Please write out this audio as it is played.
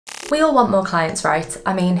We all want more clients, right?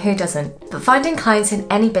 I mean, who doesn't? But finding clients in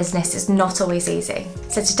any business is not always easy.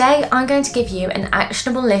 So today I'm going to give you an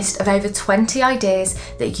actionable list of over 20 ideas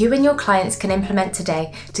that you and your clients can implement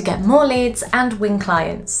today to get more leads and win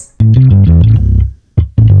clients.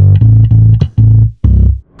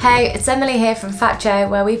 Hey, it's Emily here from Fat Joe,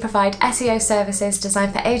 where we provide SEO services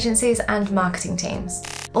designed for agencies and marketing teams.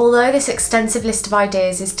 Although this extensive list of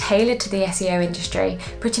ideas is tailored to the SEO industry,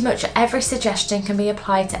 pretty much every suggestion can be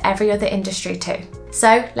applied to every other industry too.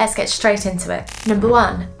 So let's get straight into it. Number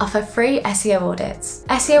 1, offer free SEO audits.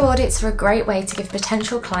 SEO audits are a great way to give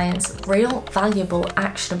potential clients real, valuable,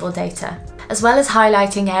 actionable data. As well as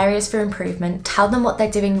highlighting areas for improvement, tell them what they're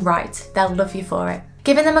doing right. They'll love you for it.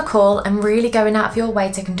 Giving them a call and really going out of your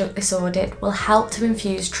way to conduct this audit will help to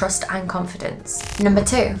infuse trust and confidence. Number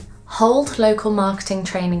 2, hold local marketing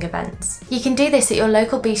training events. You can do this at your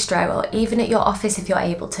local bistro or even at your office if you're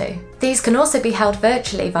able to. These can also be held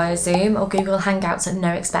virtually via Zoom or Google Hangouts at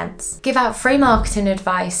no expense. Give out free marketing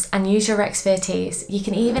advice and use your expertise. You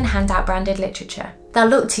can even hand out branded literature. They'll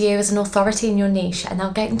look to you as an authority in your niche and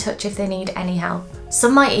they'll get in touch if they need any help.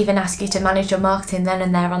 Some might even ask you to manage your marketing then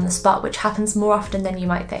and there on the spot, which happens more often than you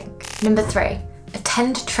might think. Number 3,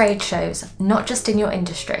 attend trade shows, not just in your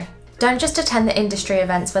industry. Don't just attend the industry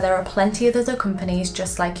events where there are plenty of other companies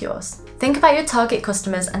just like yours. Think about your target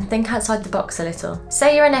customers and think outside the box a little.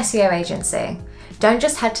 Say you're an SEO agency. Don't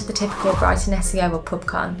just head to the typical Brighton SEO or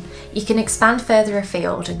PubCon. You can expand further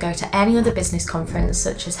afield and go to any other business conference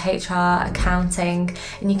such as HR, accounting,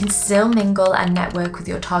 and you can still mingle and network with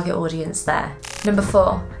your target audience there. Number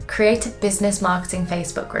 4, create a business marketing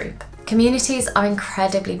Facebook group. Communities are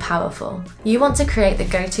incredibly powerful. You want to create the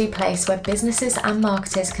go-to place where businesses and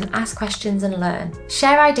marketers can ask questions and learn.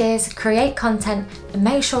 Share ideas, create content, and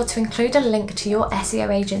make sure to include a link to your SEO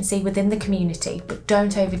agency within the community, but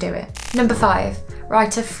don't overdo it. Number 5,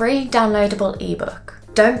 write a free downloadable ebook.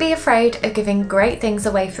 Don't be afraid of giving great things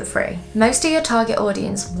away for free. Most of your target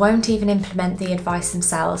audience won't even implement the advice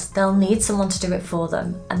themselves. They'll need someone to do it for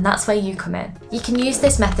them, and that's where you come in. You can use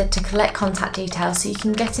this method to collect contact details so you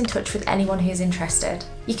can get in touch with anyone who's interested.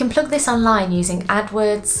 You can plug this online using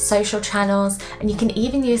AdWords, social channels, and you can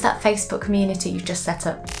even use that Facebook community you've just set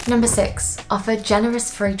up. Number 6, offer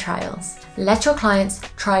generous free trials. Let your clients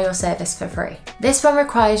try your service for free. This one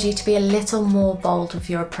requires you to be a little more bold with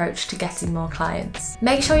your approach to getting more clients.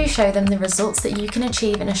 Make sure you show them the results that you can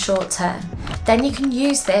achieve in a short term. Then you can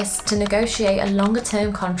use this to negotiate a longer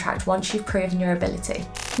term contract once you've proven your ability.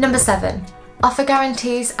 Number 7, offer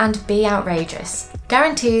guarantees and be outrageous.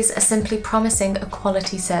 Guarantees are simply promising a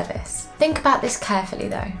quality service. Think about this carefully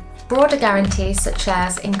though. Broader guarantees such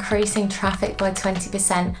as increasing traffic by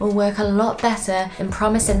 20% will work a lot better than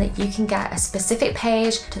promising that you can get a specific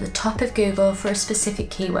page to the top of Google for a specific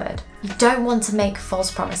keyword. You don't want to make false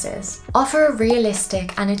promises. Offer a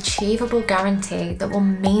realistic and achievable guarantee that will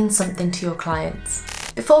mean something to your clients.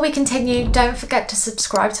 Before we continue, don't forget to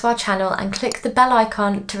subscribe to our channel and click the bell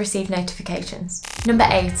icon to receive notifications. Number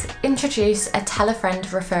 8, introduce a tell a friend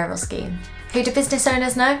referral scheme. Who do business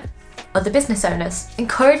owners know? Other business owners.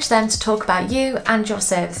 Encourage them to talk about you and your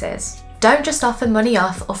services. Don't just offer money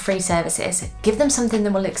off or free services. Give them something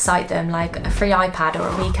that will excite them, like a free iPad or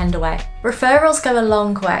a weekend away. Referrals go a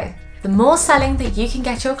long way. The more selling that you can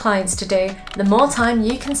get your clients to do, the more time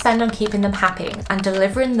you can spend on keeping them happy and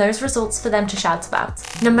delivering those results for them to shout about.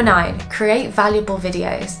 Number 9, create valuable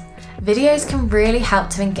videos. Videos can really help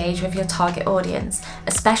to engage with your target audience,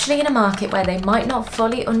 especially in a market where they might not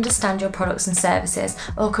fully understand your products and services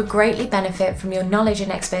or could greatly benefit from your knowledge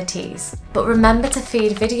and expertise. But remember to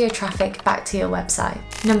feed video traffic back to your website.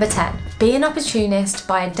 Number 10, be an opportunist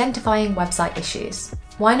by identifying website issues.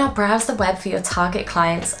 Why not browse the web for your target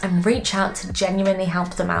clients and reach out to genuinely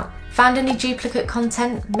help them out? Found any duplicate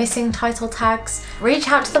content, missing title tags? Reach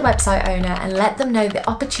out to the website owner and let them know the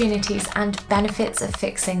opportunities and benefits of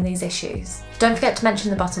fixing these issues. Don't forget to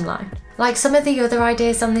mention the bottom line. Like some of the other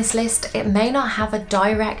ideas on this list, it may not have a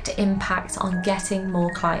direct impact on getting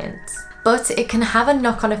more clients, but it can have a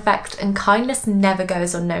knock-on effect, and kindness never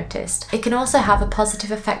goes unnoticed. It can also have a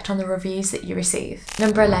positive effect on the reviews that you receive.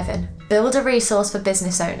 Number 11, build a resource for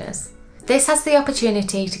business owners. This has the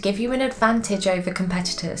opportunity to give you an advantage over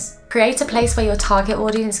competitors. Create a place where your target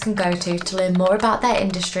audience can go to learn more about their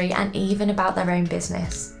industry and even about their own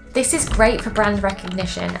business. This is great for brand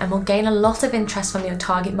recognition and will gain a lot of interest from your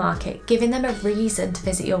target market, giving them a reason to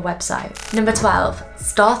visit your website. Number 12,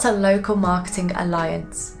 start a local marketing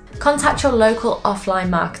alliance. Contact your local offline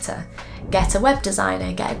marketer. Get a web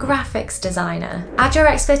designer, get a graphics designer. Add your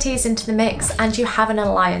expertise into the mix and you have an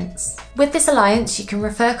alliance. With this alliance, you can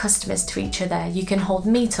refer customers to each other. You can hold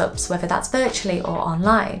meetups, whether that's virtually or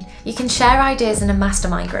online. You can share ideas in a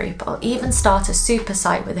mastermind group or even start a super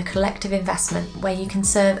site with a collective investment where you can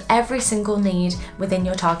serve every single need within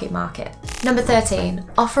your target market. Number 13,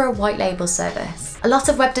 offer a white label service. A lot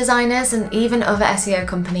of web designers and even other SEO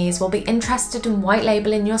companies will be interested in white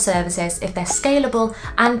labeling your services if they're scalable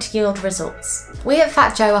and yield results. We at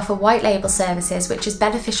Fat Joe offer white label services, which is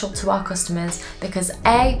beneficial to our customers because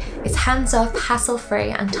A, it's hands-off, hassle-free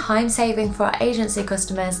and time-saving for our agency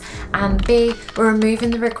customers, and B, we're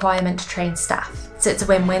removing the requirement to train staff. So it's a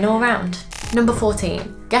win-win all round. Number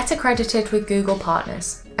 14, get accredited with Google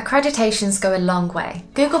Partners. Accreditations go a long way.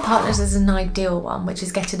 Google Partners is an ideal one, which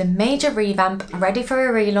is getting a major revamp ready for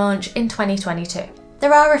a relaunch in 2022.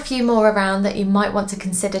 There are a few more around that you might want to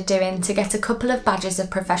consider doing to get a couple of badges of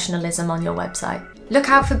professionalism on your website. Look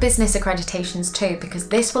out for business accreditations too, because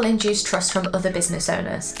this will induce trust from other business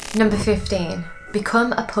owners. Number 15,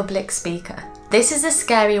 become a public speaker. This is a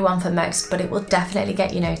scary one for most, but it will definitely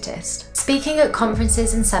get you noticed. Speaking at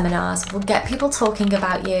conferences and seminars will get people talking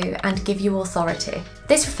about you and give you authority.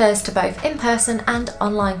 This refers to both in-person and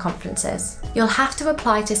online conferences. You'll have to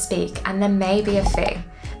apply to speak and there may be a fee,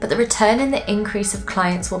 but the return in the increase of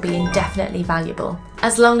clients will be indefinitely valuable,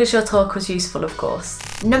 as long as your talk was useful, of course.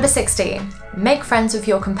 Number 16, make friends with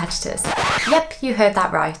your competitors. Yep, you heard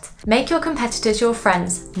that right. Make your competitors your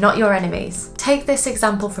friends, not your enemies. Take this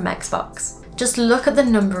example from Xbox. Just look at the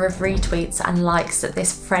number of retweets and likes that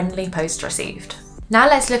this friendly post received. Now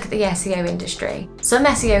let's look at the SEO industry. Some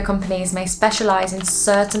SEO companies may specialise in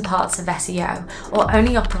certain parts of SEO or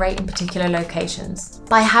only operate in particular locations.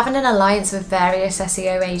 By having an alliance with various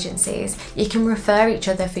SEO agencies, you can refer each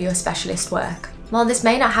other for your specialist work. While this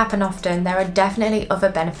may not happen often, there are definitely other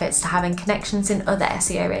benefits to having connections in other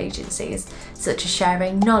SEO agencies, such as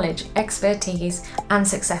sharing knowledge, expertise, and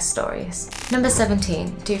success stories. Number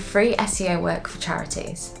 17, do free SEO work for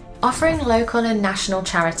charities. Offering local and national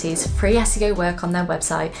charities free SEO work on their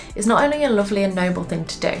website is not only a lovely and noble thing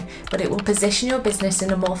to do, but it will position your business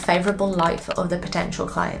in a more favourable light for other potential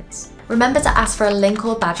clients. Remember to ask for a link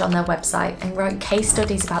or badge on their website and write case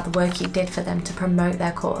studies about the work you did for them to promote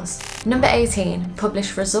their cause. Number 18,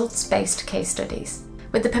 publish results-based case studies.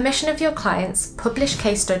 With the permission of your clients, publish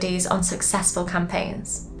case studies on successful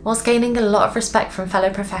campaigns. Whilst gaining a lot of respect from fellow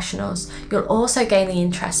professionals, you'll also gain the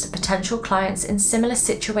interest of potential clients in similar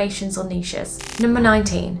situations or niches. Number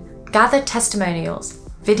 19, gather testimonials,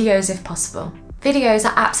 videos if possible. Videos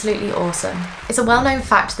are absolutely awesome. It's a well-known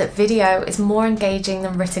fact that video is more engaging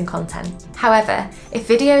than written content. However, if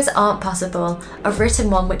videos aren't possible, a written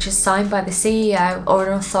one which is signed by the CEO or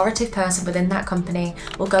an authoritative person within that company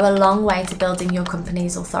will go a long way to building your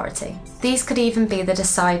company's authority. These could even be the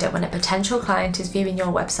decider when a potential client is viewing your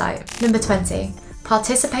website. Number 20,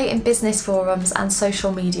 participate in business forums and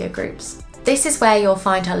social media groups. This is where you'll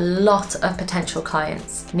find a lot of potential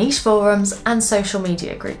clients, niche forums and social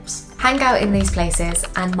media groups. Hang out in these places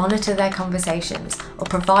and monitor their conversations or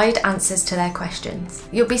provide answers to their questions.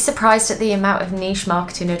 You'll be surprised at the amount of niche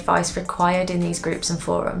marketing advice required in these groups and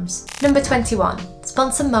forums. Number 21,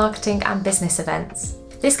 sponsor marketing and business events.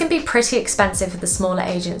 This can be pretty expensive for the smaller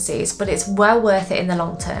agencies, but it's well worth it in the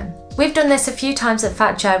long term. We've done this a few times at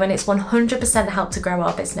Fat Joe and it's 100% helped to grow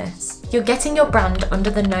our business. You're getting your brand under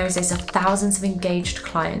the noses of thousands of engaged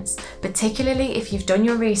clients, particularly if you've done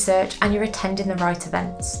your research and you're attending the right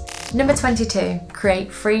events. Number 22,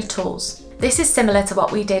 create free tools. This is similar to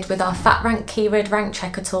what we did with our FatRank keyword rank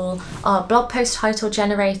checker tool, our blog post title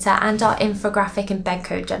generator, and our infographic embed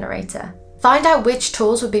code generator. Find out which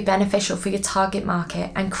tools would be beneficial for your target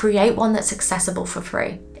market and create one that's accessible for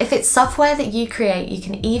free. If it's software that you create, you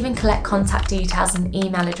can even collect contact details and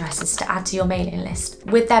email addresses to add to your mailing list,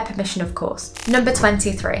 with their permission of course. Number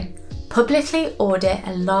 23, publicly audit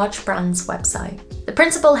a large brand's website. The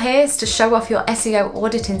principle here is to show off your SEO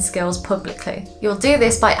auditing skills publicly. You'll do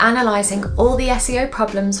this by analysing all the SEO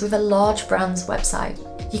problems with a large brand's website.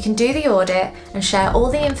 You can do the audit and share all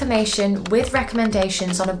the information with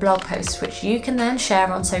recommendations on a blog post, which you can then share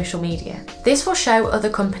on social media. This will show other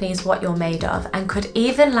companies what you're made of and could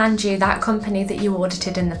even land you that company that you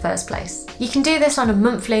audited in the first place. You can do this on a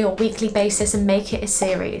monthly or weekly basis and make it a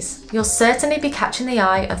series. You'll certainly be catching the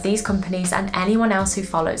eye of these companies and anyone else who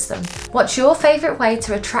follows them. What's your favourite way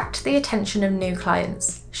to attract the attention of new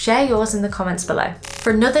clients? Share yours in the comments below.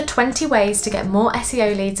 For another 20 ways to get more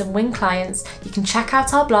SEO leads and win clients, you can check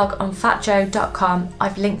out our blog on fatjoe.com.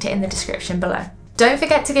 I've linked it in the description below. Don't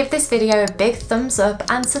forget to give this video a big thumbs up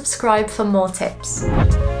and subscribe for more tips.